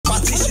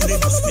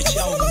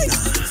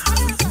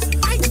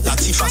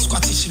Latifa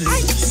Scottish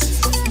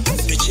ladies.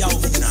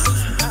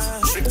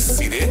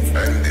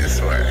 And this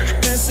way.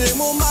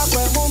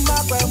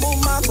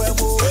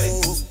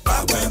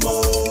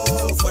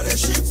 For the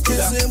ship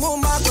killer.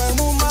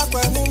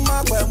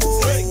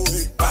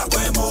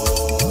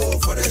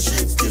 For the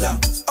ship killer.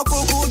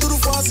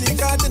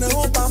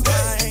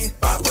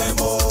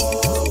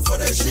 For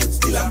the ship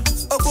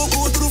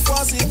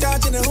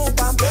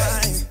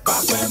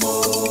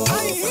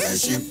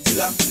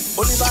killer.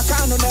 Oliver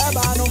Cano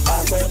Nebano,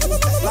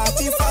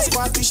 Latifa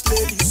Scottish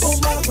ladies,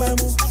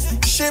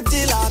 Ship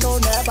dealer no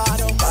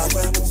Nebano,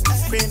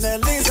 Queen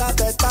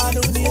Elizabeth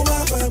Bano,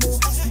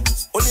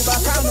 Oliver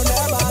Cano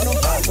Nebano,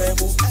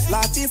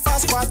 Latifa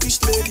Scottish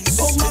ladies,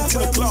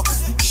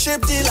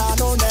 Ship dealer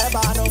no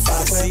Nebano,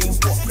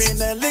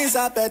 Queen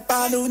Elizabeth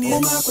Bano,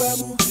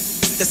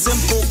 the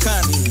simple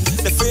kind,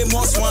 the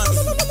famous one.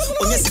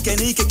 On yes, can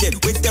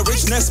with the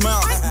richness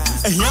mouth.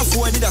 And here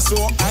for any that's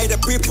all, I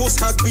the people's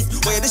heartbeat.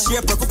 Where the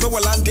share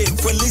Procopa landing,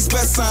 for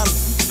Lisbeth son.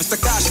 Mr.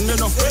 Cash, no,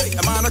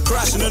 a man a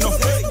crash, no,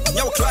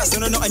 your class,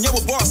 no, and your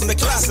boss in the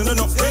class, no,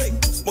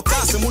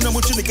 Mokasa Muna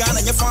Muchi Ghana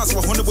and your fans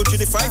were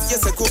 125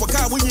 years ago.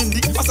 Car winning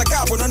the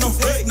Masaka, no,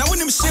 now when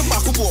him shame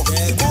Bakubo,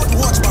 go to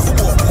watch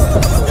Bakubo.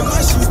 The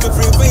man she used to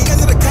pray away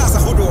into the casa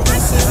Hodo.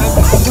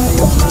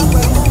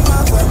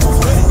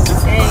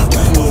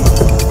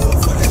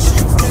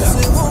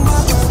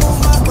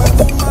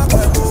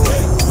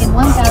 In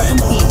 1,000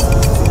 feet,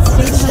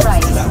 stay to the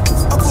right.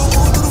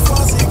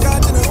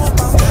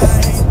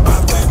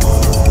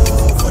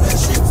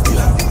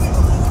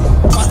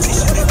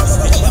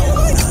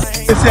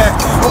 It's a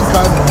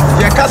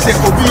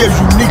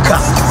unique.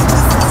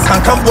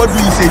 What do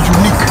you say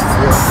unique?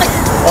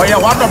 Or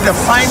you're one of the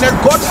finest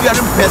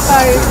God-fearing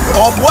persons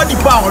or body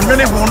power.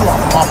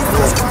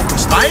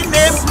 My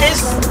name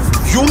is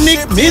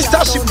Unique Mr.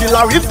 Ship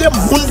Dealer with the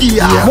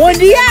Mundia.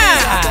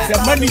 The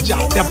manager,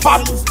 the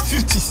part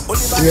 50s.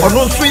 Or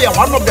no, so you're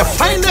one of the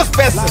finest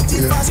persons.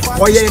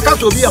 Or you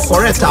can't be a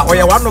corrector, or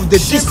you're one of the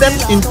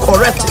decent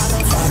incorrectors.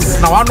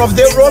 Now one of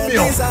the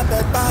Romeo.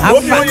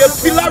 Romeo is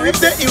pillar with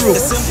the hero.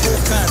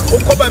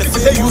 Okoba is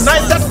the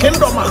United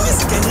Kingdom.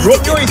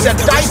 Romeo is a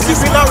dicey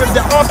pillar with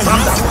the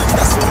Outlander.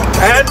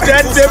 And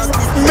then the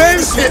main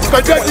shit,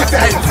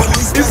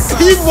 is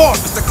keyboard.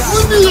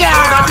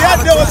 Yeah,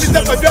 there was the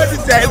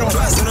design.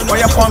 Or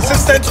you're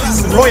consistent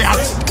in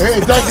royalty. Hey,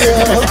 that's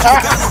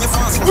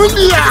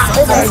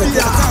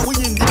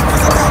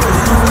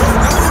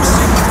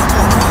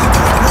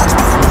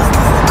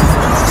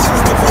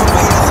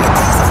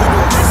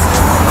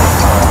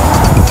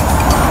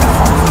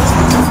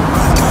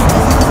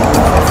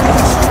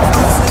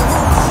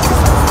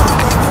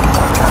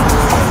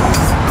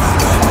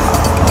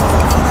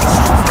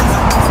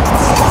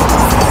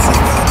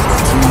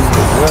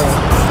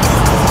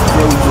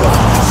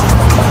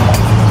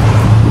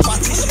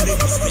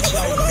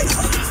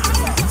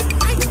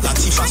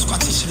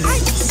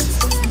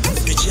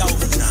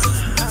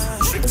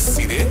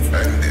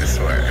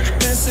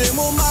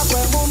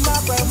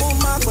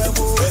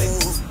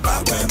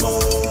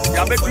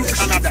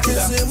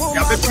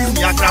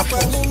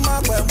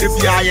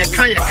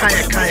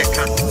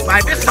by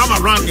this time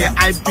around here,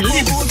 I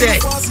believe that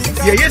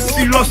there is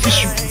serious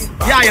issue.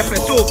 Yeah, I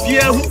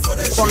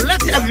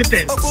collect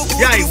evidence.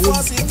 Yeah,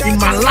 in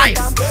my life,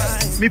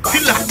 me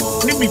pillar,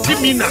 me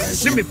demeanor,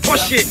 me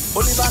Porsche.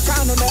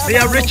 They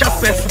are richer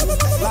person,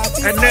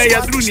 and they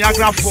are through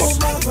Niagara Falls.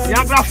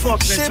 Niagara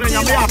Falls, they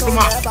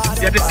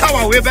are the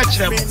tower way back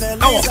them.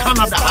 Our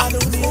Canada.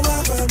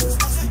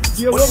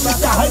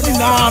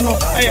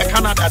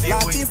 Canada, they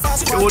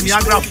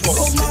Niagara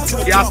Falls.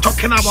 They are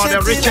talking about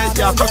the riches,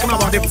 they are talking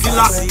about the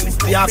villa,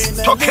 they are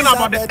talking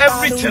about the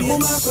everything.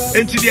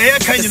 And to the air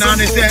can you know,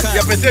 they say,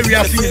 we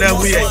are seeing them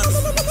here.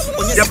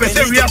 We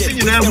are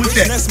seeing them here.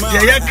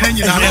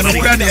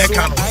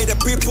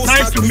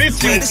 Nice to meet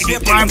you,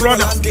 my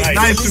brother.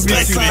 Nice to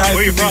meet you.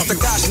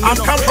 I'm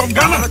come from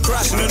Ghana.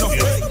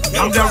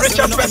 I'm the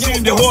richest person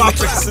in the whole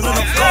Africa.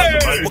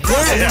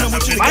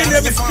 My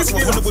name is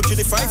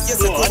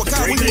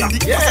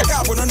yes.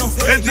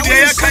 And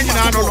today I can't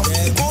know.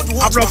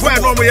 I'm from where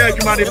no more you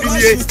man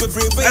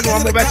and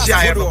one more bet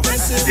here.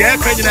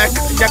 Yeah, can you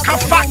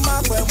fact?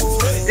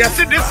 Yes,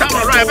 this time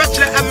around, I bet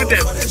you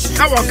evidence.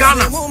 Our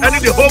Ghana and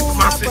the whole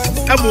massive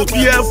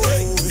MOPF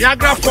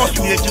Niagara Falls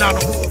to the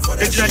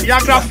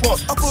Niagara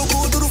Falls.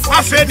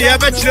 I said the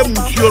ever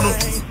Chilemuno,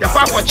 the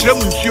Papa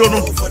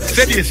Chilemuno,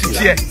 said the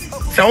city.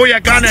 So we are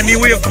Ghana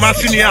anyway of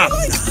Massinia.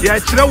 They are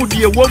Chile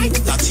be a woman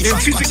in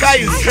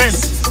physical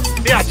strength.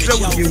 They are Chile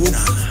with you.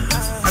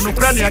 And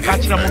Ukraine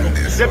catch them.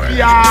 The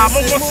Pia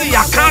Momosi,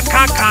 I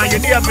can't, you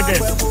need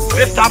evidence.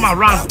 This time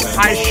around,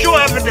 I show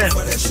evidence.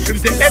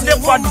 If there's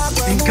anybody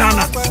in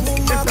Ghana,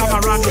 this time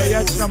around, they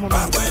are some of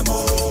them.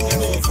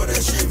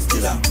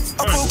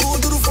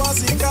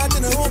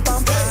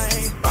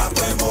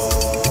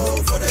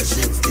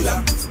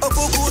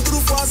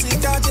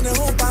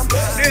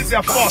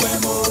 the force.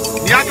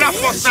 Niagara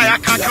Falls na ya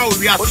kaka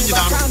we are seeing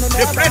now.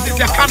 The president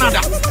of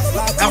Canada.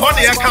 The one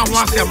they can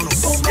want them.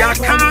 Ya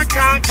can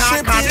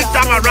this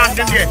time around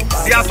there.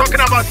 They are talking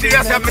about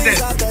serious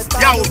evidence.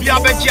 Ya will be a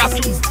better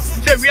too.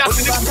 Say we are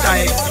seeing it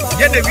today.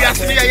 Yeah, we are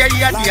seeing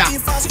ya.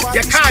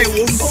 Ya kai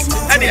won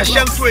and ya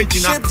sham to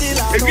ejina.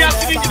 We are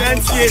seeing it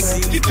NTA.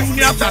 Titu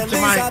ni after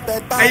mine.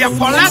 And ya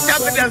collect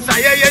evidence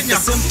ya.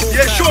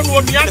 Ya show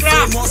no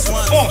Niagara Falls.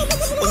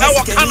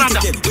 Now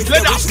Canada.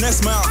 Let us.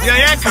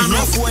 Yeah, can.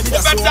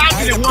 But that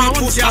is one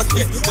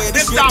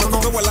this time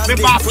me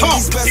baton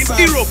in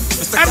Europe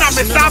and I'm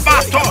a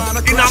baton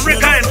in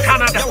America and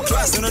Canada.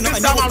 This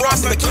time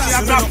around the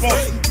Niagara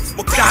Falls.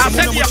 I have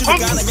said your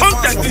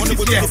content this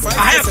year.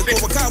 I have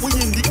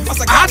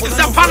to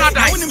say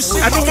paradise.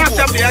 I don't want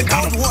them to be I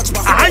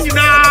have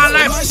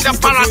life the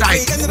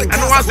paradise. I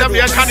don't want them to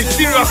be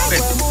seriously.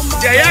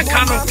 Yeah,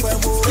 can.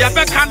 Yeah,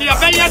 can you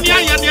be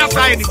any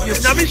side?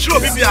 Now be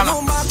sure be ala.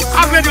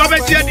 I've been over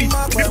Jenny.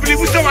 We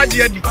believe so much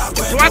Jenny.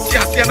 What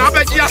you say now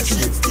be just.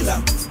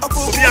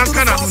 Be an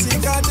Canada.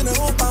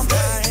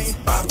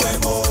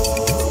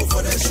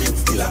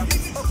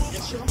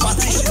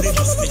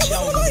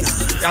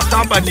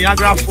 Yasamba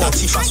Niagara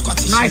Falls,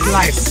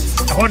 nightlife,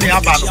 I want to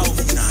have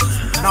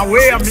now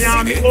we are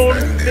Miami own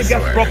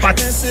biggest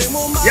property.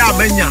 Yeah,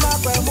 menya.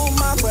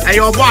 And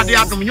your body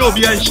at them, you'll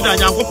be a shida,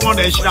 and go on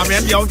the shida,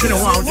 and the outing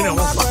and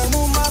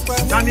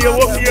now you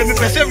walk here,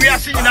 we are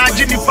seeing our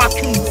Jimmy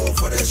Patu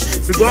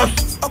because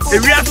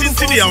we are seeing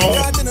the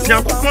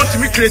now to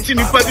be creating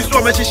in public so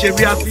much.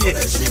 We are here,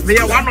 we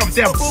are one of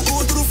them.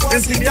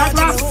 And the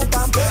Niagara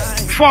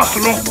Falls,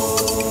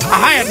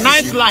 I had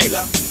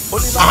nightlife.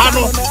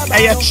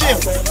 I chill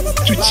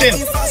to chill.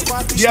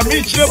 The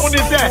Amici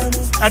is there.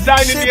 And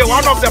dining here,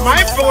 one of them,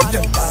 I brought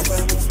them.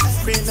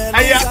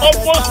 I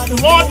almost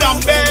more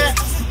than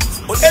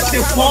 84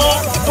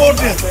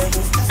 buildings.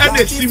 And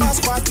they seem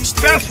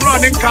first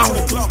running count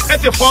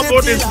 84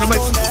 buildings.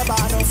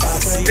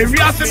 The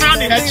real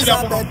Senani actually,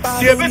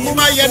 the event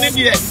my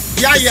enemy,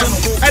 Yaya,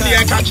 and the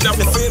catch them.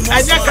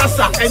 And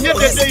Yakasa, and yet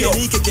they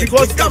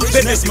because come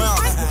finish.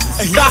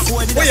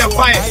 We are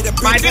quiet.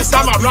 By this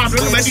time around, we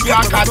will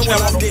catch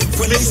them.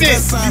 They say,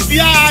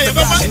 yeah,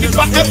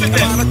 evidence.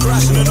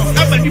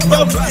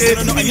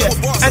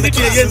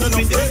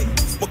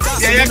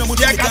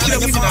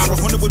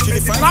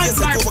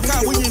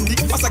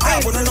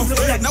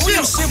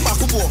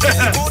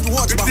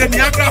 The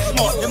Niagara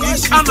Falls in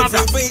Canada,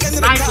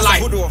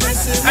 nightlife.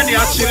 And they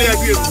actually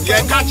agree.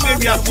 They catch me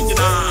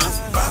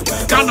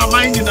Ghana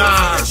mind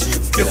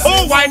the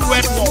whole wide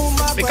world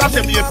because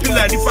of the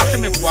pillar and the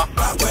person the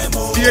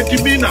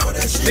demeanor,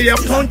 the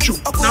poncho,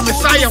 now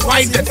Messiah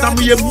white that now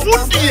we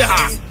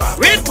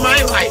read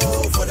my life.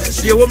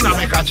 The woman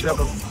I catch them.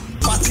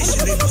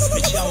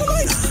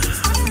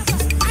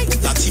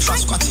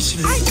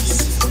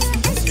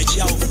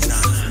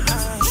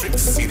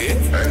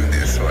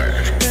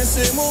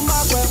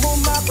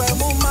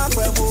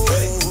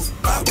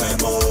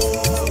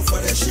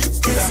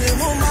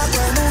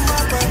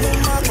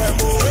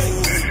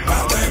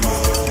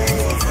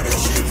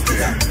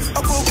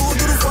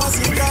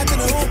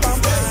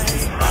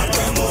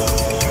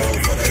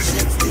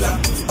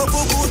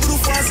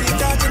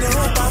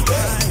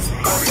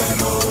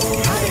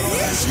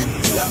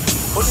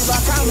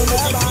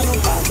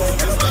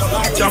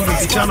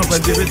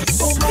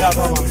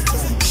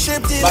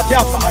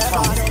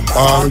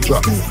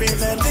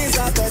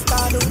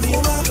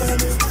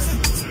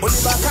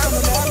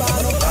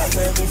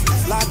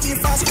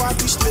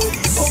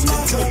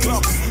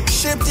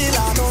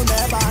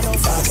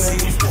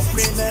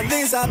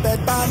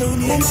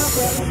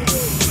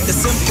 The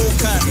simple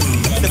kind,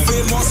 the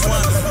famous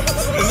one.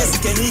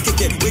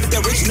 With the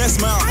richness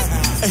mouth.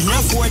 And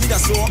here for any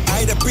that's all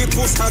I the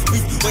people's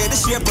heartbeat. Where the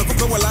shape of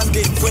the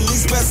landing when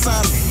Lisbeth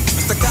son.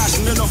 Mr. Cash,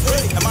 no,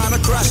 I'm on a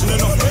crash, no,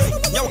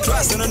 your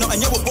class, no,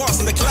 and your boss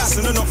in the class,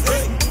 no.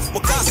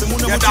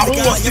 Yeah, that who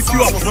was if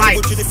you apply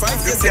the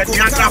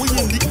Niagara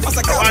Falls,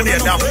 I want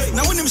down.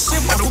 And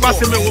the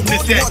person will be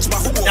said,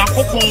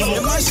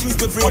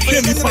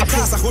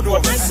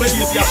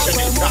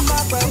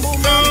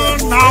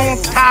 now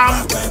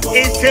time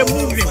is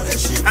moving.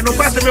 And the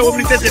person will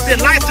be said, the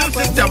license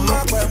system,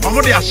 I'm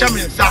going to shame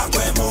in that.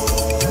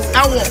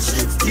 I want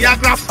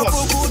Niagara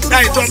Falls,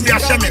 that is on the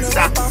shame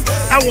that.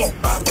 I want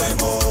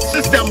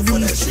system,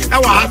 I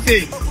want to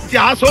say.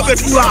 Yeah, so the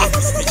two are.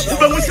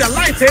 Even with the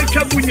light,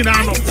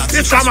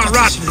 this time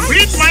around,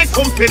 read my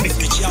company.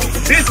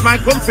 This is my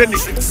company.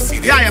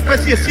 Yeah, I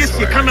press yes,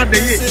 Canada.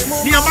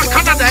 Near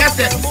Canada, has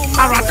a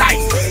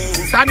paradise.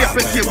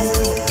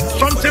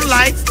 Something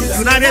like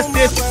United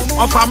States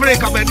of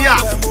America, but yeah,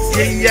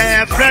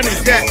 friend is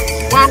there.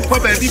 one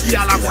come baby be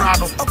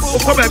alabrano, or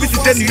come baby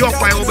to New York,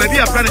 or baby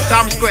a friend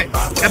Times Square.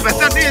 A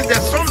percentage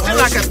is something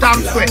like a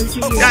Times Square.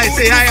 Yeah, I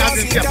say I have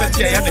this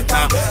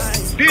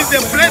This is a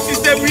place,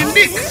 it's a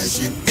unique.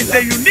 It's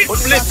a unique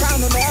place.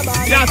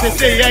 Yeah, they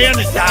say yeah,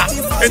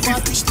 it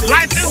is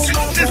license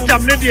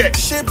system media.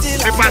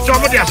 The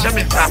patrol of the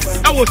Ashamita.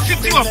 Our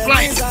city of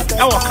light,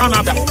 our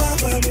Canada.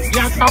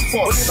 Yeah,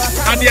 passport.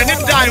 And the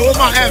end die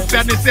over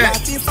and they say,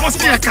 what's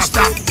the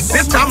Kata?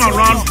 This time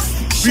around,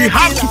 we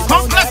have to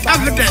complex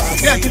evidence.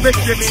 Yeah, to make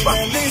it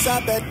back.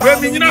 We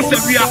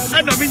are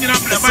and the meaning of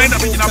the mind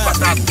of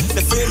that.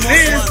 This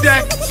is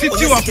the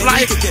city of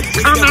light,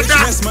 Canada.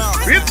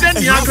 With the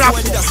Niagara.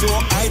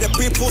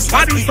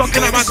 What are we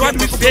talking about? What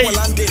we say?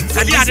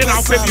 And the other now,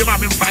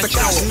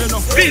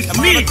 this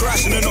me,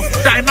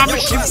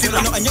 dynamic shifting.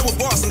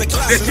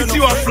 The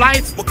city of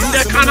light in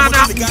the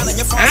Canada.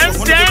 And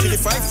then,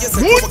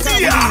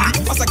 Mutia,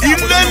 in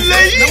the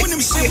lane.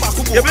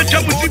 You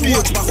better put me.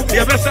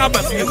 You better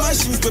this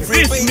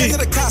me,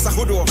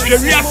 the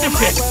reactive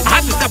I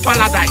had the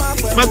paradise.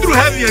 But through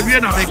heavy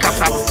and I make up.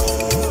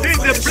 This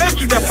is the place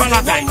to the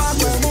paradise.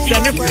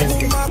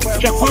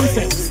 The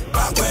content.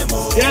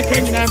 There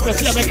can you have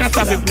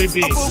a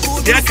baby.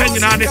 There can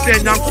you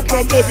understand now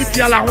from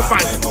Bobiala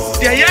Hopan.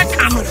 There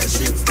can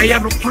I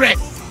am a threat.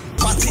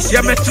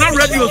 You may not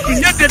radio to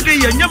get the day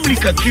and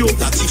Yamika Q.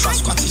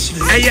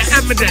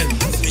 Evidence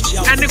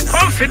and the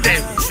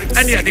confidence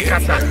and the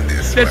Kata.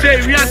 They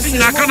say we are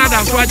seeing Canada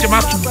and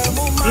Guatemala.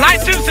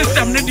 Lighting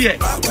system,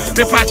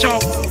 the patch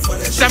of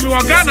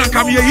Samuel Ghana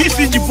come here,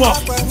 ECG box.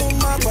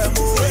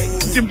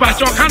 The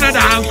patch of Canada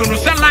has on the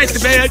sunlight to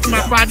be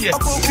my body.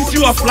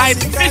 City of light,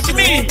 it's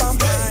me.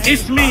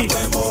 It's me.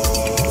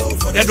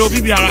 That will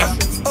be around.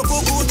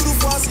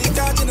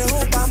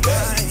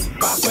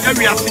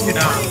 Every afternoon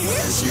now.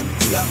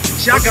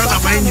 Shagana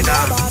mine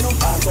now.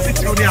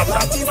 It's only after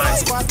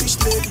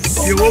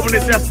you open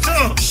it up.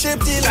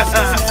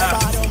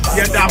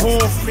 Yeah, the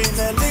whole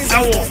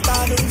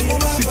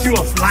city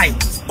of light.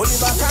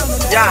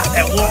 Yeah,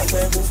 and walk,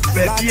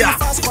 baby,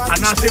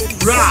 and I say,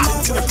 bra,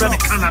 the friend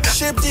Canada.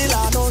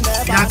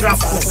 Niagara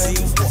Falls.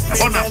 I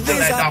want to say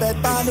like that.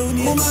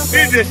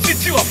 It's the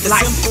city of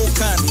light.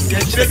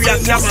 Yes, we are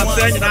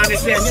saying, and I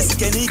say,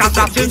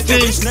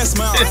 Katatinti,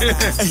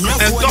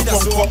 and top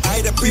of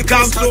we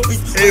cancel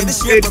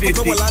this is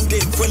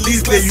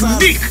the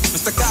unique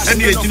and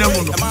the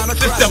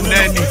system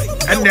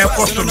and their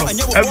customer.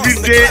 Every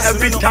day,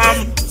 every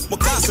time.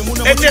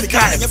 Every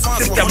time,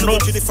 system no,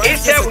 it's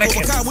a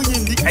working.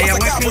 I am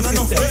working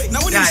system.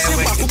 Yeah, I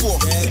am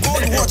working.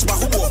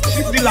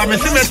 I'm a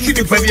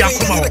city baby. I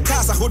come out.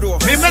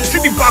 We met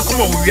city back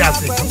home. We are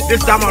this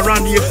time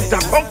around here. It's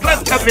a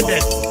complex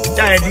evidence.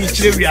 Yeah, I need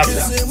to be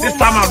this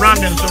time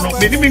around and so no.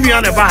 Maybe me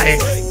on a buy.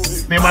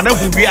 Me man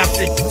who we are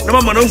saying. No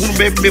man who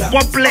me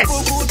populate.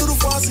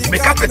 Me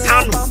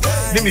capitano.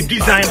 Me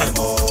designer.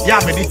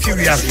 Yeah, me the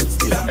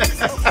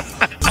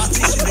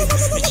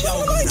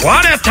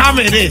what a time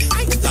it is.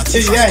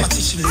 Yes.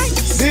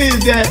 This is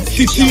the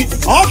city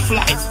of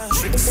light.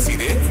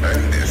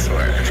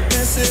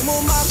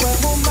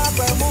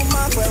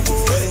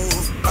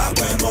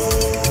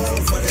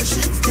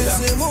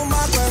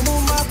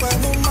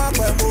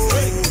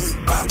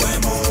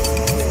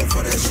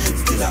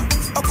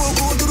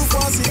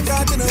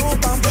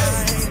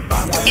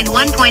 In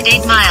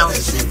 1.8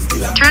 miles,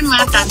 turn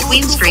left on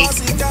Queen Street.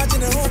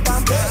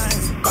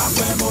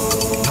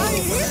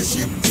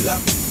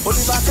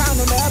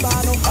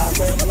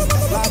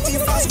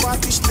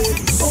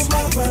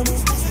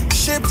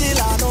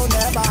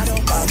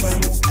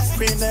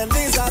 Queen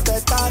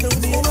Elizabeth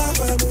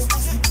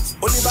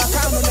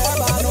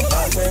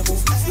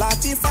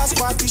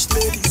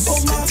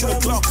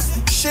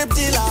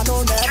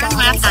Turn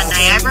left on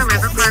Niagara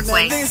River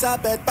Parkway.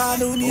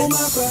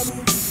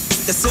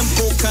 The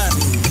simple kind,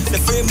 the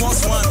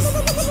famous one.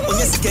 On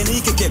your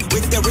skinny kick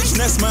with the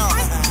richness man.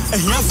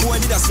 And here for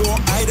any that's all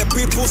I the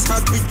people's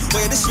heartbeat.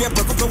 Where the ship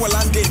of the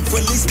landing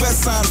when least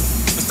best son.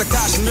 Mr.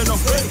 Cash, no,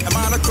 I'm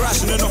on a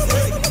crash, no.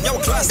 Your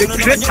class, the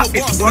creator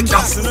is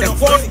wonderful. The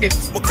God is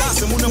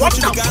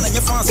wonderful.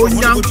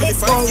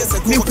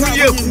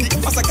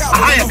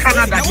 I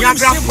Canada,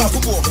 Niagara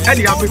Falls, and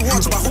the other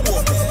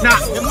now,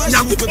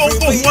 Yakupo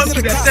wants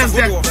to the sense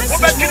that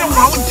over the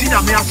mountain, I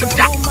may have said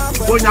that.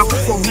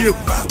 From you,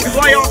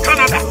 because you're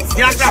Canada,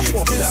 Niagara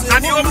Falls,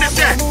 and you only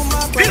say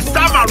this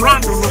time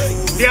around,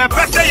 they are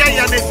better.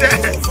 They say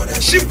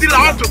shift the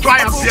law to try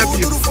and save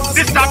you.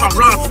 This time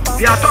around,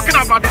 they are talking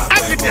about the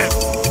evidence.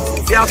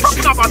 They are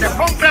talking about the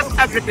complex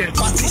evidence.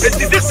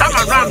 This time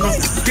around,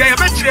 they are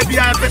eventually be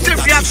a this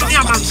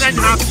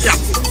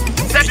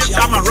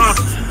time around.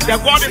 The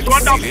God is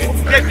wonderful.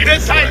 The creator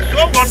is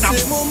so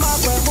wonderful.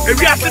 If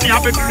we are seeing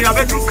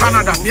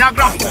Canada,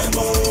 Niagara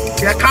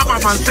Falls, they come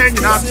up and saying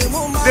that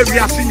we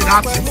are seeing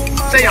that.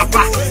 Say a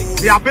back.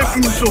 They are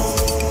making so.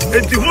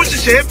 And the whole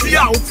shape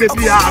here,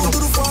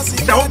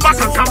 the whole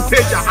back and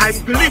campaign, I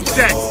believe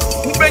that.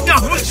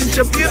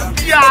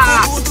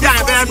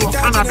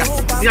 Canada,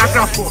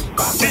 Niagara Falls.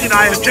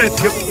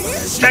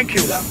 Thank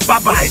you. Bye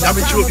bye.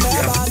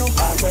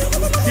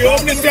 The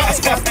only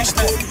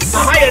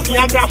higher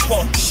Niagara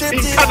Falls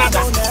in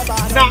Canada.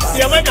 Now,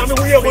 the American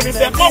we are going to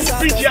say, "Oh,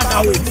 bridge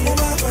now.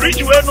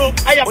 Bridge we know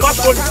I have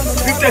passport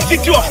with the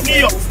city of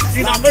New York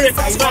in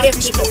America, United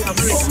States of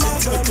America,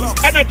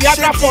 and the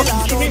Niagara Falls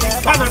in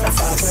Canada,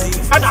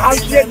 and I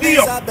have New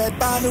York.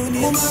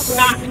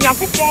 Now,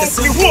 the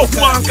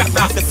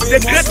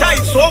creator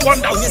is so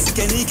wonderful.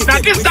 Now,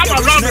 this time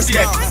around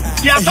here,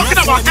 they are talking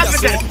about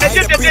evidence.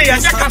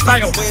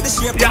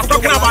 They are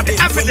talking about the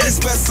evidence.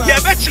 They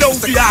are mentioning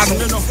piano.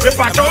 The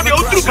patron is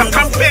through the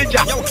campaign.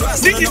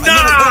 Nikina,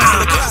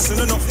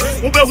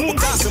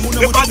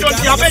 the patron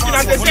is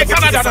mentioning the say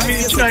Canada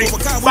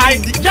by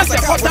just a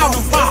quarter of a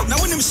bar.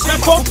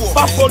 Second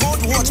Buffalo,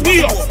 New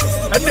York,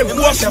 and the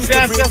war of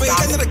the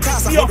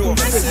New York.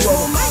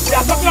 They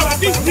are talking about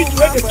this bridge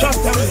where the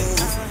chapter,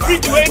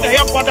 bridge where the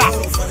airport,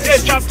 the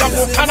chapter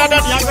for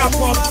Canada, Niagara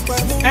Falls,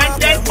 and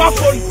then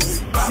Buffalo.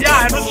 Yeah,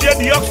 I don't see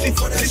New York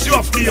City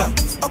of New York.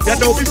 They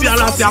don't be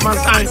allowed to have a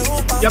time.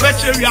 You bet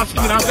you we are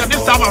speaking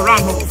this time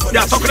around. They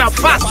are talking about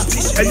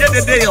fast, and yet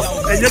the day of,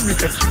 and yet we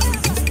can.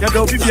 They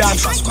don't be allowed.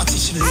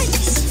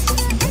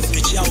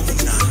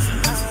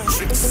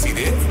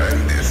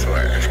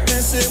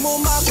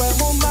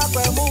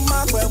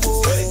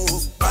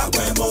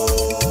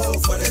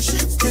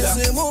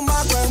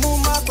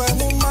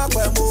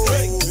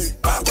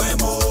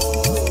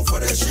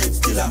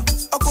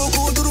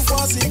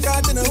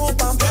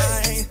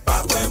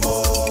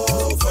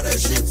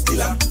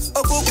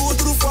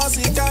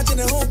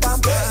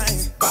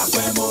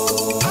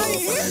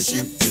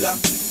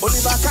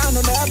 Oliver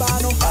Cano never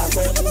know.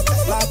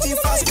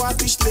 Latifa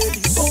Scottish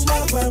ladies.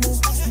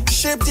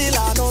 Ship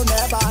dealer no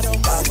never know.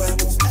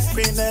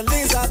 Queen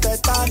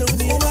Elizabeth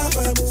Banuni.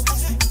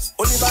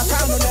 Oliver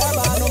Cano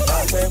never know.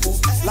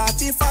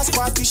 Latifa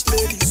Scottish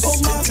ladies.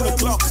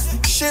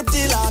 Ship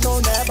dealer no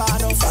never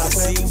know.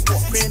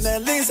 Queen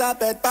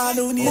Elizabeth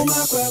Banuni.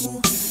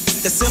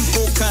 The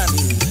simple can,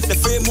 the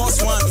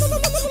famous one.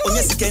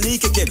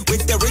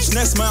 With the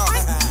richness smile.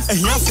 And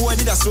here for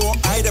any that's so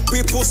I the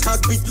people's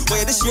heartbeat.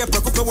 Where the shape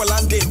of the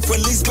landing.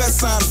 Police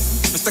best son.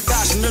 Mr.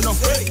 Cash, no,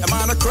 a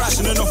man a crash,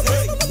 no.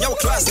 Your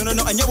class, no,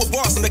 and your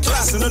boss in the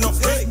class, no.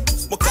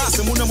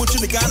 Mokasa Muna Muchi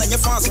Ghana and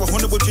your fans were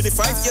 125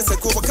 years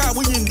ago. Car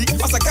winning the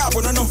Asaka,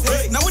 no.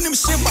 Now when him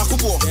shame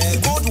Bakubo,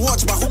 go to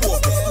watch Bakubo.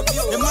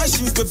 The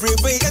machines the brave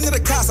way and the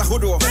casa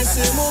Hodo.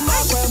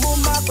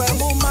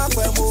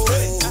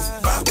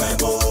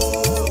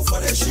 For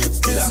the ship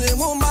killer.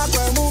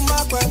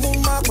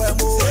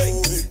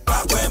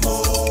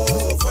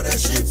 For the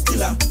ship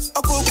killer.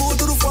 A cuckoo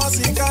to the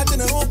forcing cat in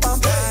the hope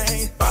and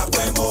pine.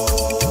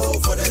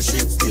 For the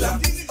ship killer.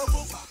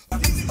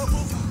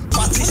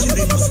 Partition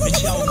ladies,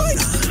 Michelle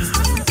Muna.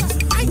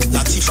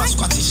 Latifa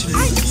Scottish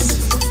ladies,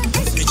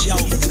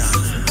 Michelle Muna.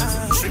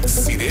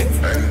 See it?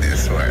 And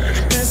this way.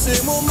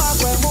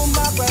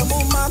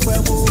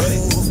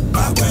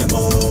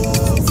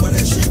 For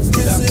the ship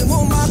killer.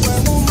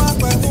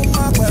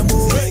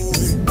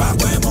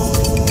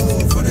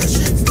 For the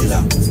ship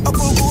killer. A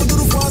cuckoo to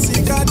the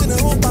forcing cat in the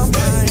hope and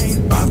pine.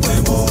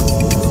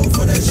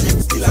 For the ship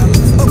killer.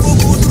 A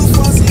cuckoo to the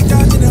forcing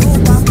cat in the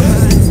hope and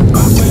pine.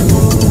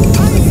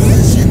 For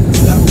the ship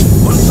killer.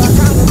 Oliver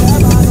Cano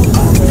never know.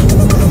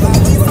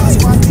 Latifa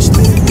Scottish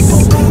ladies.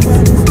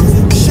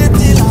 Ship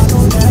dealer no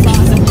never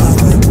know.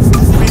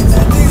 Queen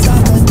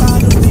Elizabeth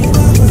Banuni.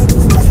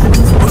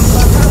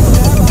 Oliver Cano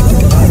never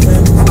know.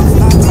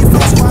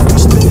 Latifa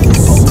Scottish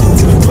ladies.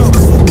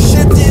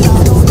 Ship dealer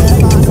no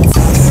never know.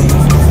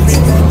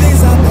 Queen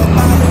Elizabeth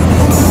Banuni.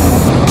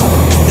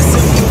 The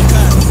simple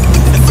can,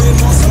 the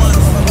famous one.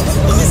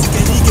 On this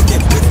can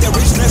with the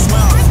richness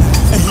smile.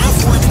 And here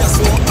for any that's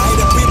all I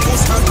the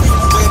people's heartbeat.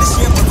 Where the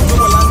shape of the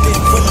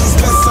landing. Police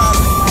best son.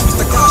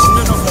 Mr. Cash,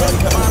 no.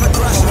 The man a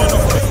crash, no.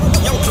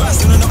 Your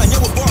class, no. And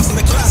your boss in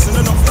the class,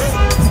 no.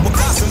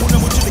 Mokasa Muna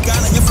Muchi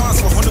Ghana and your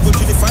fans were 125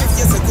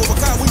 years ago.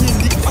 Car winning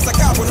the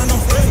Asaka, no.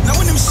 Now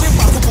when him shape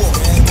Bakubo,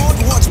 go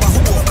to watch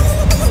Bakubo.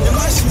 The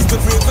machines the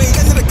brave way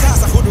and the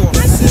casa Hodo.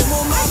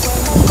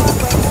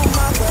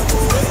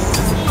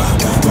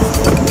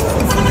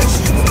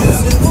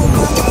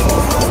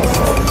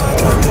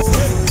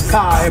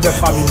 Car ever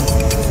family.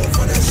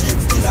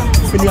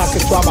 When you have to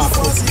travel, I'm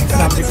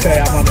the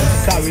car, I'm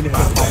carrying the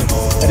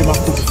family. And my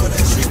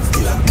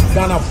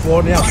Ghana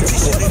for the Africa,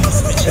 and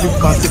it's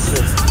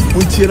massive.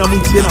 Muntina,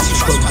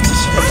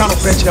 the kind of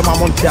pressure I'm on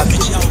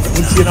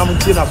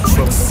Muntina,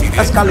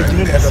 escalating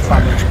in the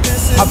family.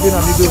 I've been a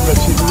middle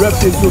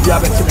refuge to the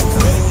other.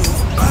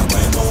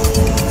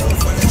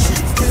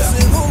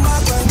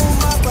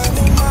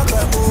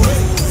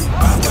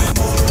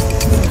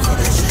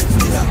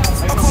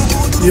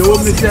 You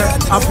only say,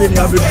 I've been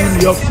here in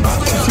New York,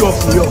 City of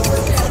New York.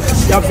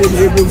 You have been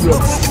here in New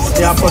York.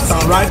 You have got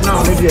some right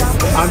now, and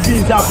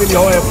these have been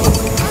your airport.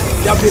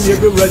 You have been here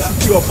in the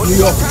City of New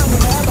York.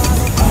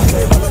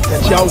 The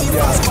child,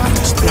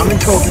 I'm in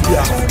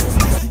Colombia.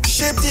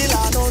 Ship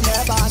dealer no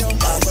never know.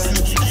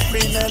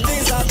 Queen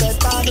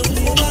Elizabeth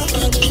Banuni.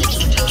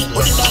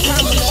 Oliver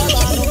Cano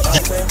never know.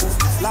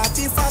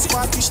 Latifa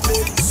Scottish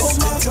ladies.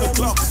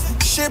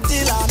 Ship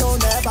dealer no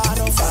never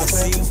no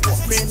fancy.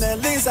 Queen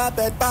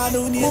Elizabeth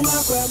Banuni.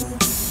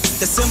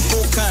 The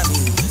simple can,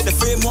 the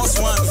famous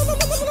one.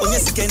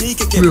 Onyesi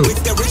Kenike with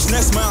the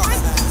richness man.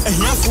 And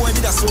here for any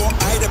that's all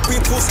I the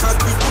people's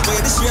heartbeat. Where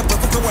this year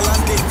Papa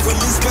Walande,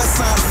 police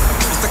person.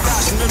 Mr.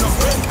 Cash no no,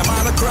 I'm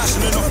on a crash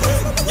no no.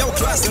 Your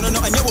class no no,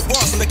 and your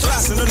boss in the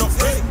class no no.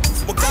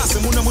 Wakasa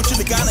muna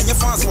muchini Ghana and your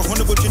fans were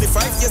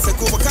 125 years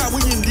ago. Waka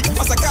winindi,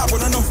 Masaka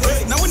no no.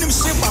 Now when him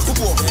ship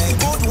Bakubo,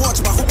 go to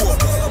watch Bakubo.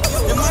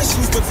 The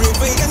machines were brave,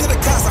 and the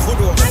cars are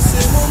hodo.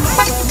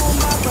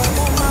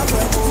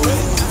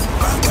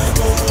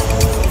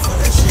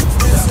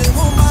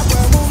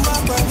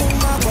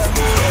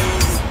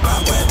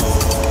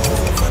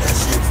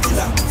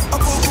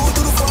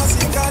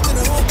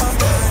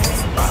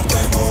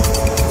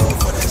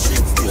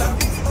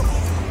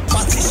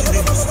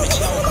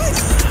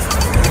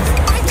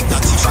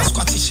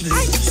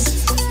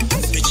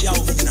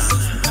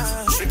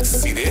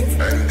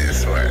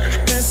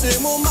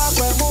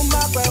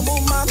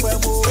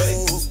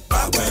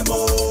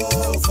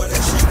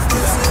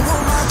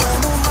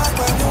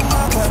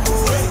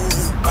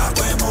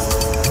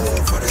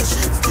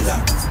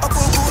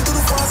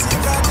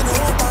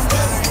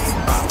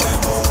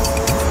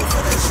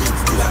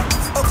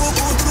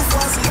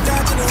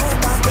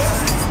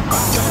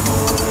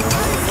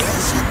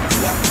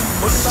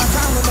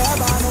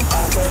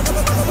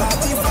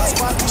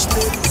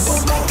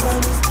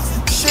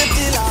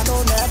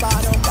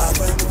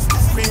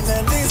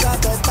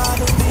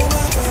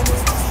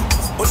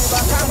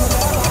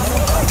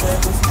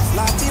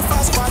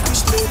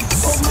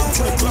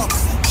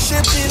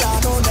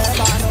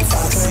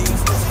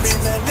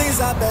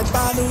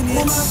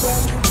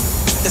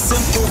 The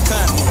simple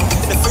can,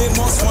 the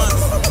famous one.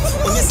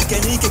 Onyesi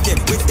Kenike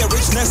with the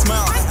richness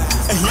man.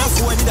 And here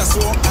for any that's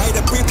all I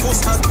the people's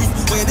heartbeat.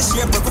 Where this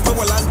year Papa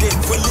Walande,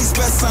 police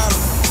person.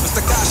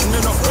 Mr. Cash no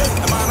no,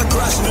 I'm on a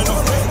crash no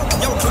no.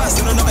 Your class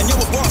no no, and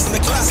your boss in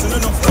the class no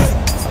no.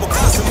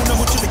 Wakasa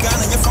muna muchini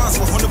Ghana and your fans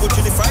were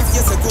 125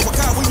 years ago.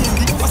 Waka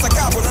winindi,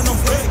 Masaka no no.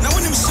 Now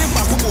when him ship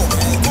Bakubo,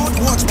 go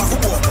to watch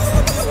Bakubo.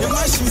 The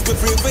machines were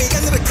brave,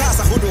 and the cars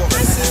are hodo.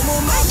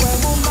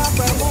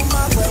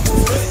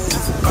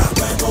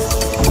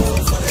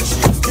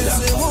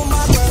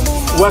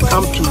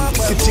 Welcome to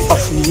City of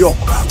New York.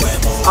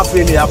 Up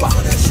in the Aba.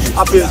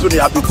 Up in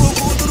the Abu.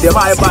 The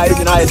buy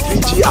in a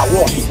 3G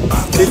award.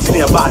 It's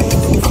nearby.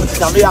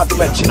 Now we have to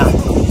mention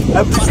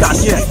every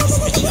Ghanaian.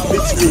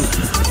 It's me.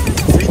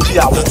 3G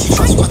award.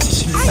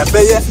 And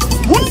they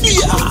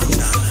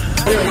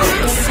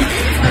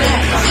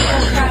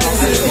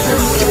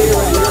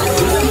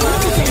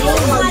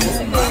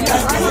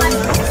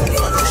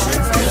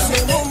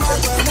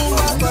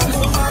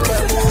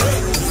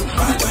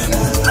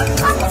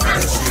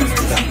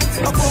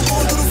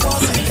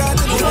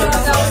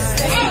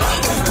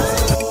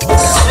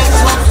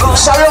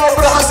Shall we all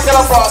put our hands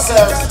together for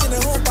ourselves?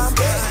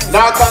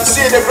 Now I can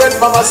see the great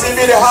Mama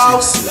Zimbi in the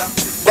house.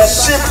 The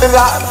ship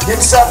leader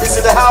himself is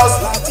in the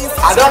house.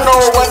 I don't know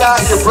whether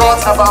he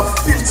brought about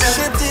 15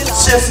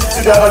 ships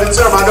to the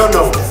auditorium. I don't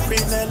know.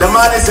 The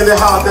man is in the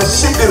house. The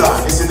ship leader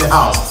is in the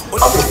house.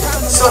 Okay,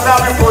 so now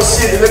we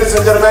proceed, ladies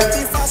and gentlemen.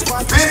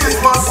 This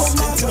is what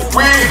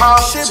we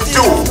have to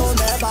do.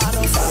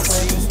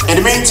 In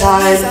the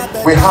meantime,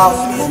 we have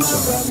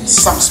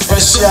some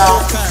special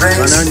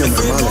drinks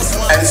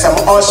and some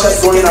ushers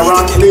going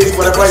around. Please,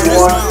 whatever you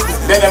want,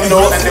 let them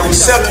know and they will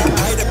serve you.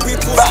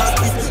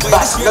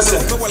 Back,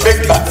 listen,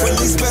 big back.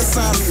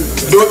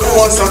 Do you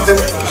want something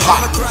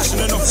hot?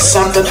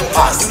 Something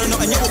hot.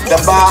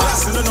 The bar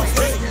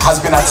has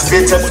been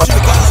activated for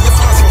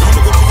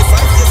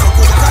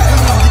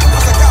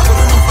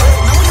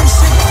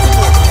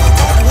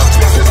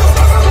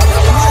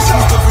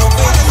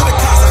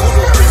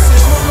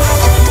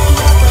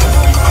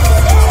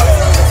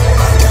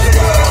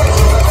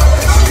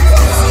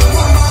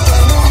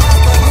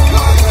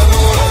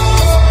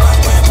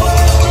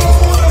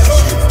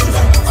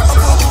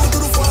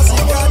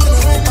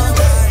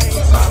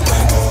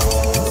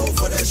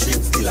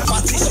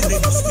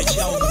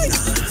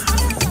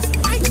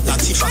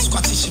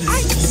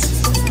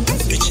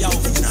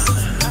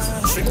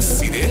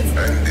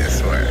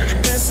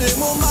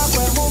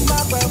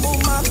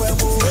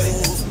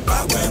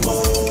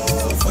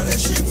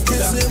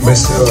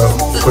Mr.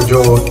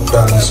 Kojo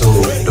Danso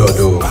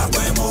Dodo,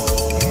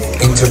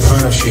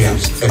 Entrepreneurship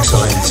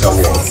Excellence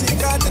Award.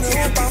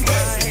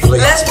 Please.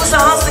 Let's put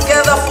our hands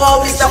together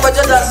for Mr.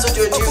 Kojo Danso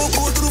Dodo.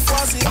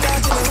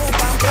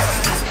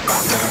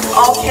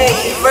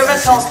 Okay,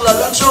 Reverend Councillor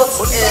Luchot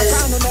is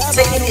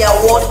taking the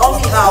award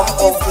on behalf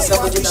of Mr.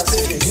 Kojo Danso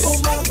Dodo.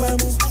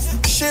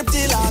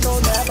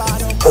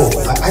 Oh,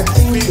 I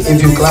think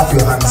if you clap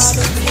your hands,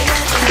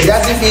 it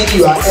doesn't mean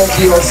you are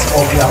envious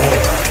of the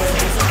award.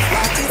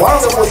 One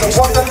of the most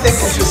important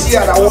things you should see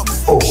at our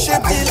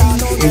I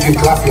think if you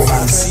clap your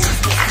hands,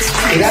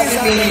 It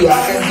doesn't mean you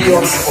are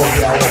envious of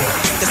their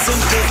work.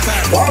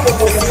 One of the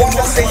most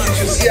important things you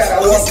should see at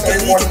a award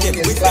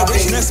ceremony is clapping,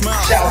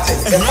 shouting.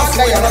 The fact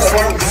that you're not the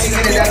one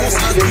singing it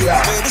doesn't mean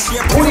that.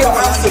 Put your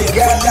hands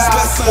together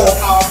for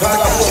our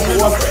brother who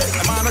is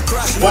working.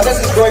 Well,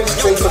 this is going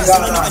straight to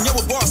Ghana.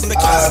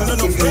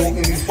 If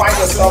you find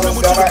yourself in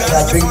Ghana and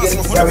are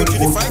drinking very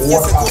good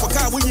water,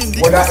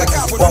 whether it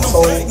is bottle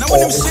or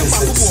it is in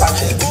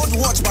sachet,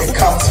 it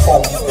comes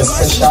from the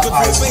special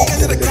ice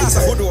cocktail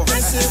limited.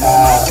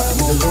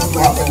 The who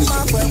happens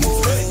to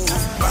be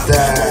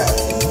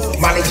the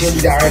managing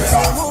director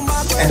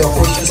and the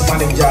operations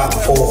manager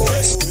for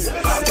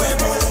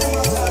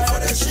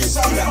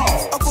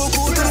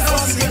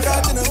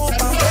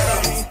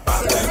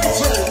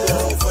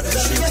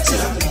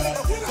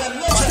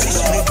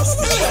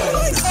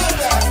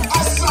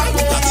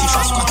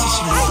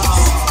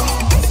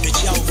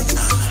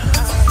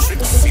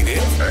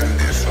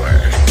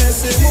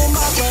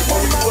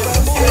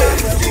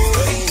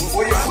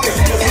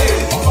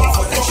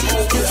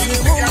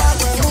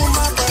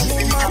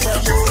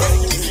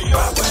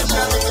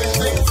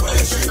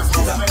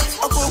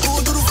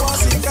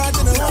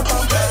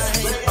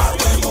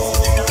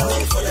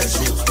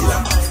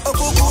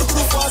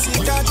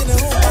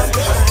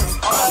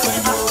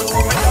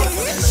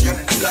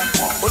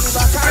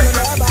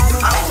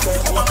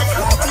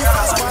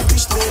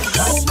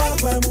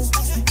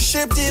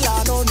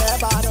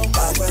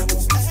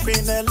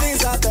Queen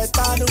Elizabeth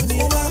Banuni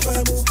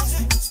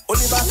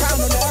Oliver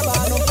Kano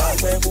Nebano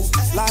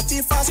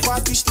Latifa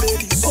Scottish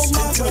ladies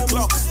 10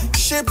 o'clock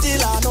Ship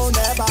Dilano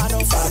Nebano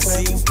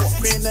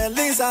Queen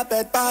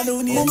Elizabeth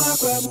Banuni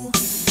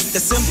the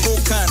simple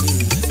kind,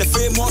 the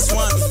famous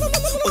one.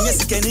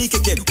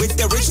 With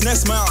the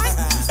richness smile.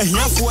 And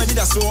here for any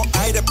that's all,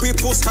 I the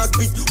people's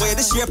heartbeat. Where the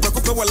shape of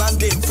a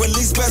landing,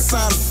 police best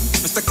son.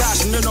 Mr.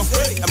 Cash, no,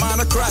 am I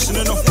not crashing,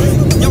 no?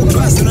 You're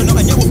class, no,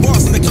 and you're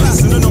boss in the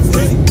class, no.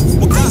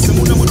 We're classing,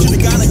 we're not the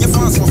Ghana, your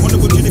fans for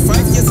 125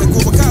 years ago.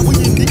 We're can't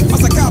win the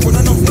Masaka,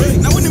 no.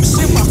 Now when him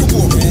ship my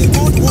hobo,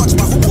 don't watch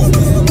my hobo.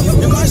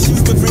 The man she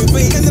was the brave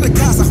way into the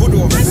class, I hold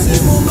on.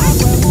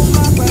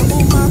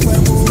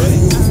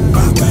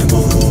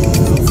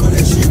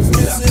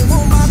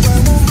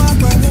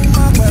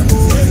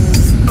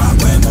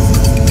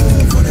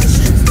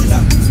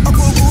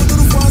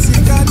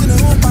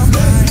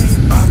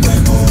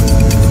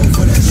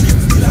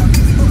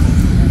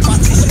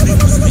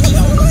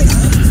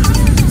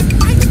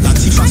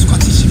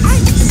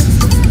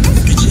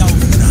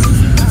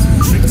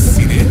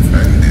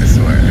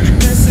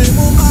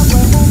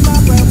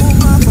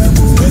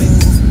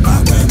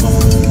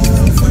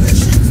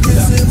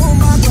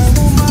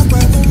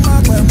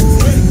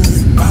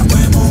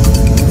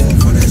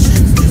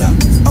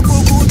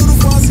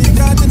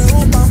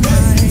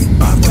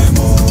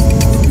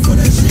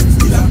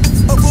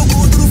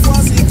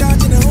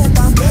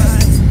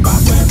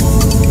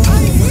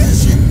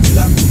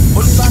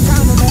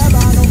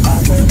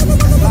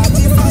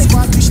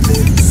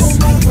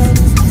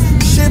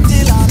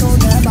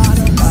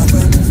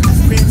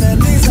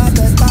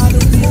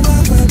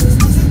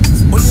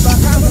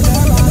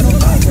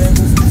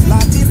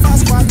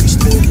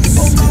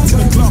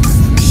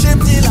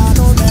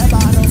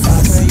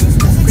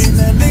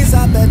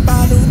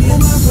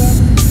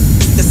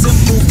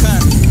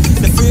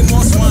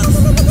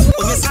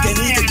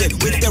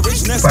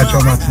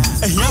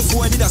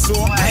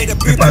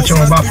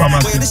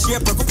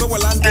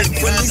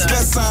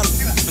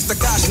 Mr.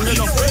 Cash,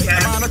 no,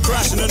 I'm not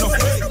crashing, no.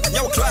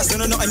 You're class,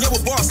 no, and you're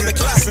boss in the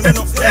class,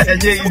 no.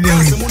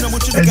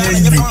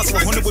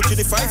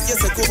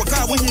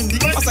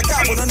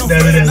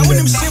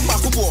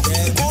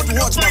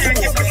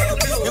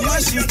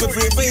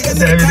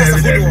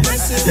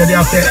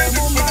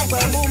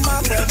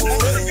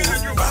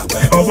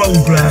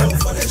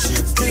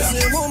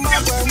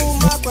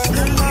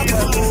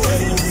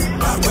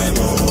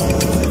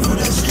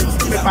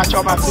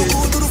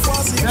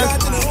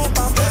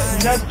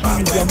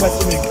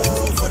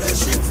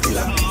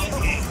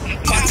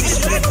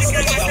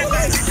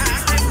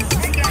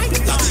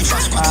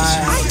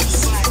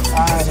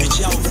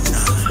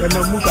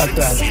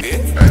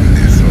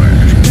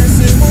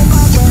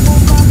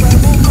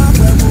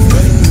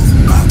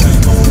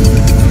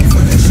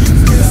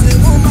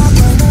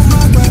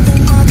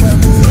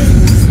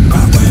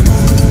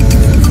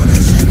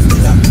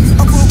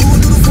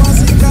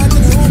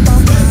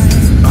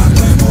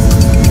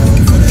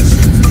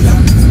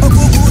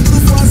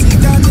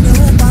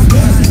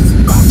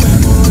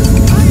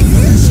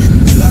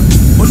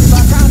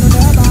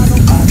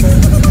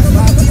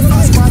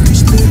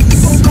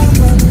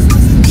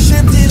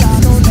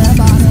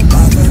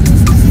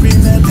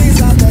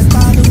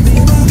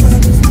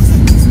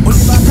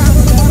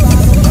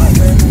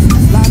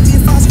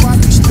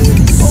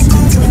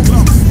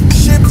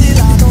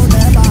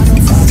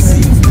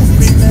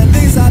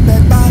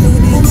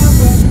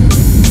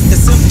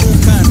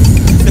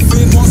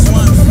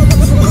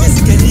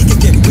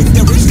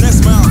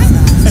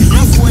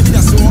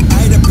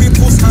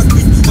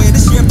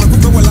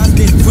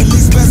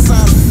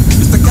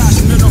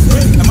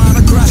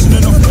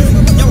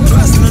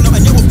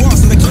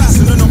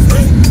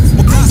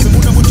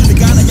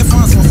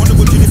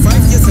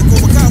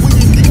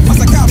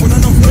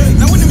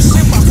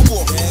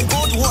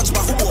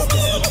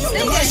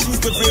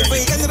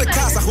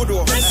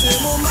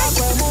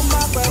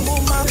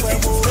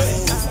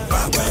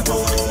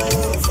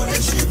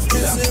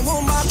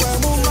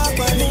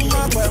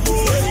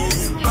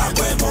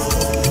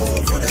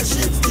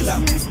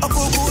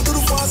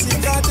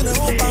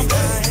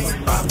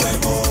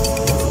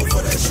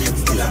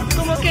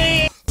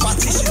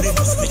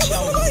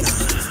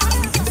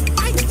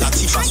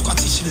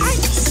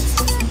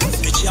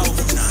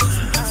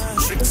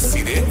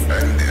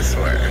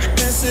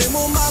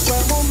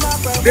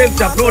 There's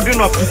the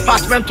building of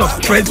Department of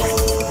Treasury.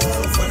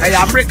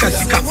 America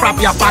sika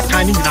crap ya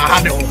part-time in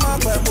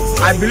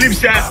I believe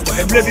say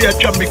maybe a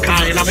job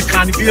mechanic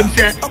in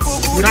America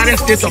United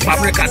States of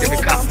America they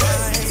become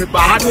but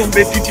I had one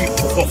betiti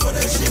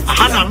I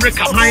had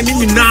America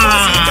mining in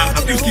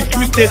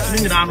 52 states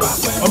in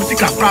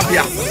sika crap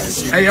ya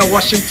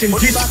Washington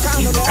DC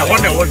I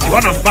wonder what you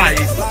want to buy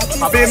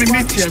my baby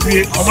meeting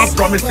we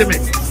promise me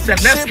say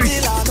next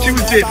week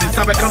Tuesday the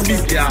Sabbath be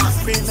there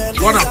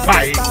you want to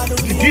buy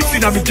the DC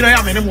na me try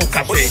am any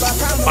cafe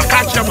but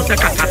catch them say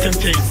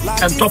katante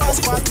and top of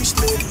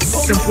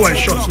simple and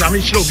short na me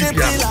show be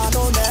there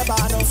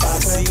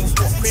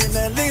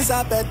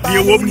the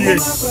woman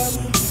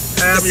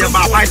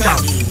White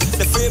House.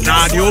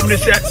 Now the only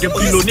said the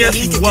billionaires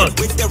in the world,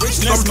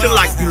 something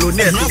like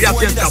billionaires, if you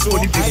have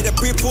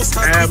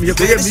you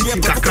be a meeting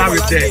Kakra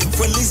with the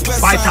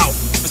White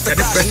House, and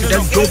the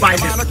President Joe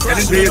Biden, and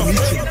the meeting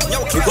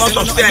because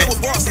of that.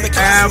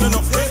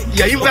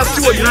 University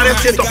of the United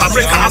States of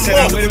America has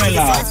more. The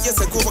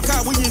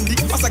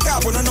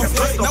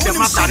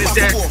matter is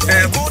that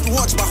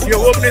the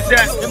only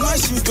said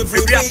if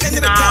you have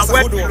seen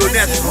web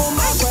billionaires,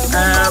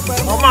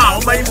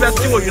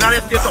 University of the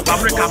United States of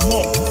America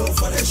more.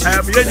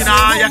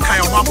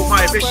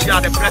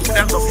 The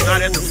President of the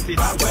United States,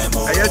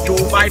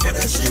 Joe Biden.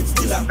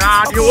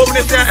 Now, the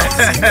woman said,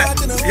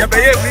 you have a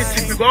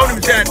meeting because we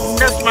said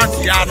next month,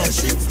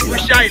 we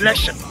share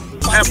election.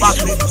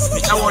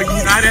 Our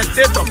United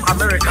States of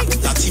America.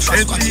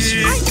 And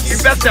the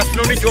investors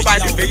know me Joe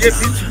Biden, they have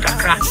been to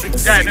crash.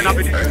 Yeah, and then I've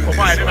been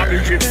provided. Now,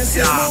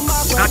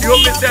 the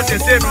only said the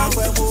same.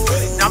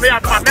 Now, we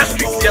have next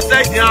week, they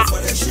say,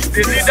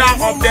 the leader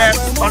of the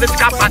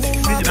political party,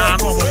 and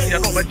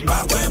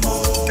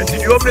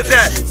the only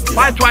said,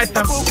 White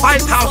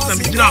House, and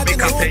the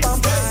campaign.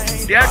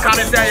 The air can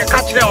say, you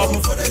catch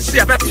them, see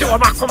a better one.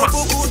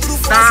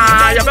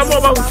 Now, you have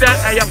a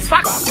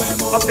fact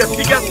of the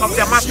figures of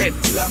the market.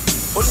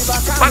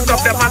 Fact of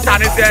the matter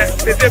is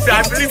that they say,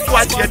 I believe to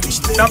watch it.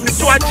 Now,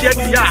 to watch it,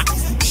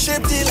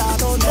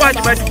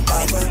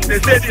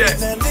 they say,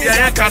 the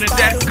air can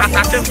say,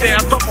 Catate,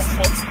 and top of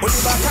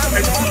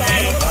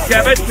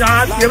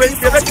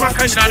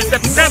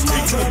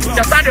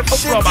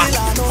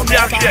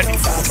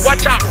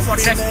watch out for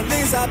them.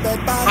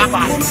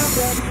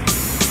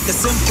 The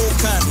simple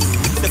kind,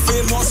 the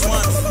famous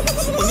one.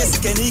 When you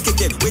can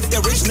with the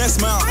richness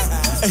mouth.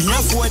 And here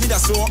for any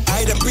that's so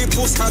I the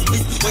people's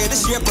heartbeat. Where the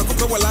shape of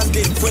the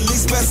landing,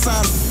 police best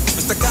son.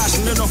 Mr.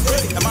 Cash, no,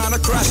 a man a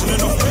crash,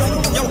 no.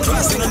 Your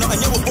class, no,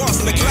 and your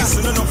boss in the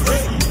class, no.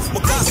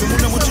 Because you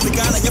know what you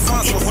got and your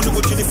fans were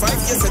 125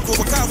 years ago.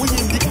 Because we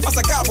in the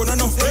Asaka,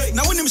 no.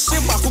 Now when him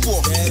shame back, go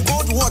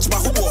to watch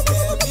back.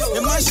 The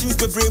man shoes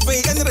the brave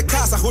and the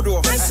casa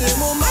hodo.